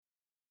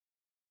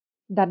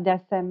Dar de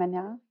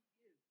asemenea,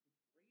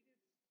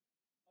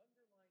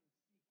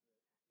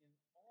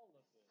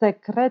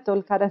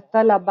 secretul care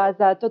stă la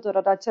baza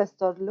tuturor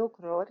acestor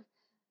lucruri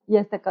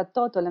este că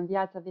totul în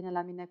viață vine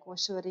la mine cu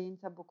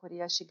ușurință,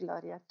 bucurie și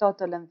glorie.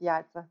 Totul în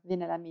viață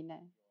vine la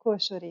mine cu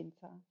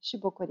ușurință și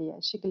bucurie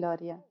și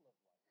glorie.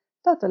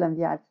 Totul în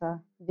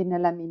viață vine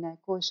la mine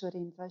cu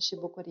ușurință și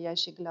bucurie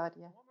și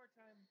glorie.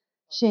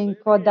 Și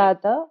încă o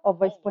dată, o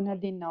voi spune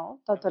din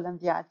nou, totul în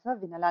viață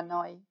vine la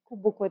noi cu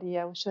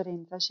bucurie,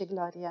 ușurință și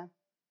glorie.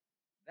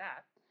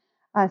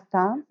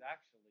 Asta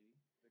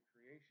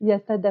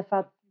este, de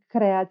fapt,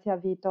 creația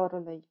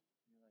viitorului.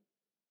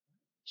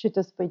 Și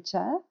tu spui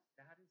ce?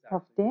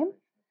 Poftim?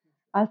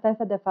 Asta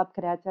este, de fapt,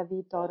 creația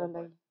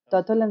viitorului.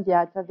 Totul în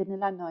viață vine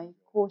la noi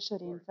cu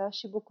ușurință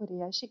și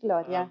bucurie și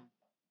glorie.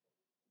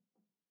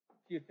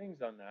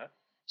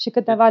 Și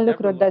câteva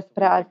lucruri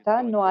despre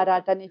asta nu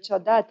arată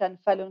niciodată în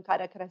felul în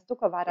care crezi tu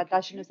că va arata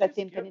și nu se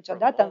simte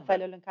niciodată în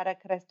felul în care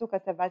crezi tu că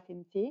se va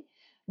simți,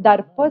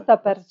 dar poți să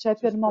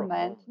percepi un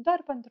moment,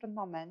 doar pentru un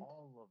moment,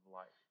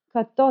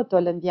 că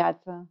totul în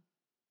viață,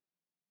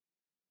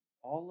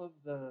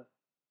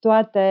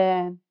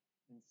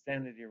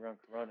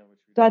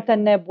 toată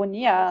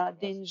nebunia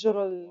din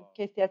jurul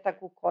chestii asta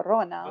cu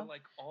corona,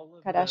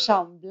 care așa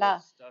umbla,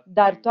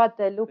 dar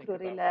toate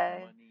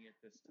lucrurile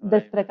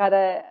despre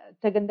care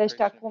te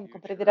gândești acum cu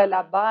privire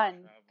la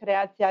bani,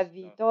 creația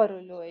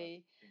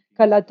viitorului,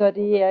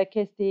 călătorie,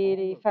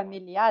 chestii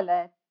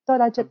familiale,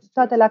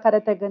 toate la care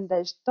te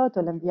gândești,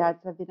 totul în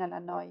viață vine la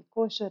noi cu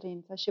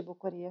ușurință și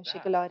bucurie și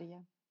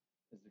glorie.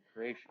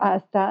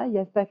 Asta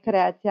este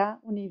creația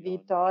unui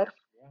viitor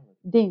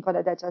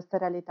dincolo de această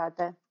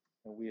realitate.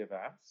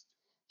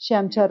 Și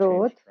am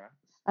cerut,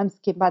 am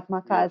schimbat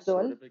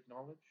macazul,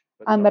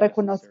 am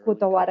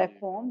recunoscut-o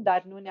oarecum,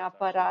 dar nu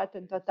neapărat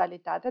în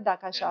totalitate,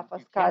 dacă așa a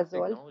fost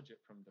cazul.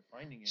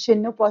 Și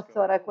nu poți să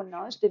o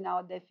recunoști din a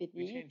o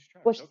defini.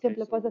 Pur și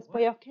simplu poți să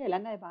spui, ok, la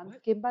naiba, am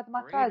schimbat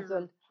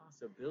macazul.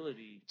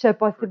 Ce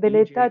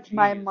posibilități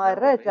mai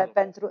mărețe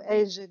pentru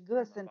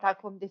EJG sunt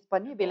acum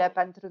disponibile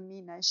pentru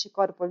mine și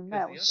corpul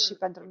meu și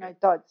pentru noi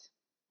toți.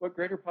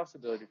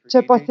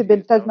 Ce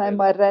posibilități mai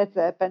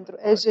mărețe pentru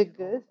EJG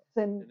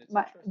sunt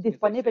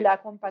disponibile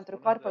acum pentru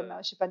corpul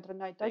meu și pentru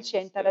noi toți? Și e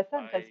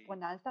interesant că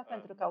spun asta,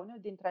 pentru că unul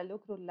dintre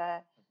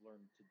lucrurile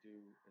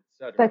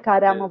pe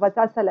care am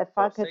învățat să le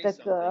fac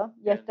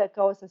este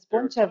că o să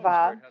spun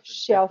ceva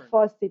și au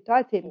fost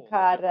situații în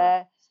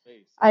care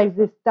a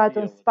existat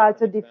un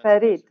spațiu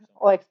diferit,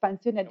 o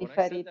expansiune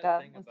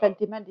diferită, un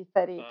sentiment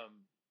diferit.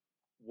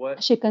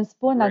 Și când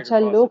spun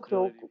acel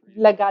lucru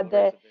legat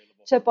de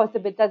ce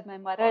posibilități mai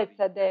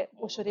mărețe de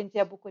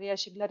ușurință, bucurie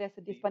și glorie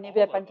sunt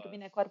disponibile pentru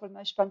mine, corpul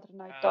meu și pentru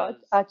noi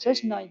toți,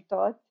 acești noi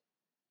toți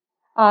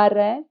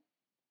are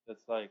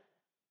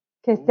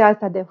chestia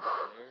asta de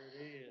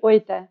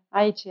uite,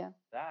 aici e.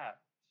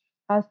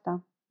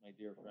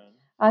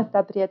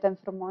 Asta, prieteni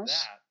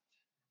frumoși,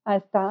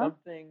 asta,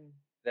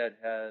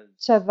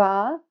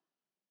 ceva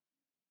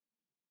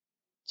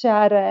ce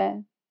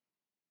are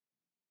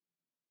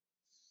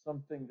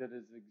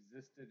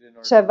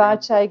ceva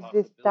ce a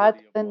existat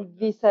în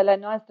visele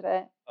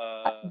noastre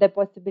de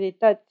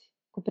posibilități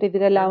cu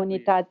privire la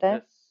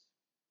unitate,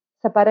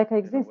 se pare că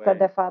există,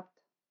 de fapt,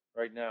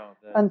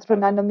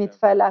 într-un anumit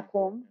fel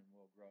acum,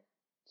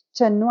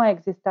 ce nu a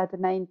existat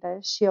înainte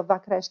și o va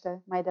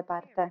crește mai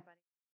departe.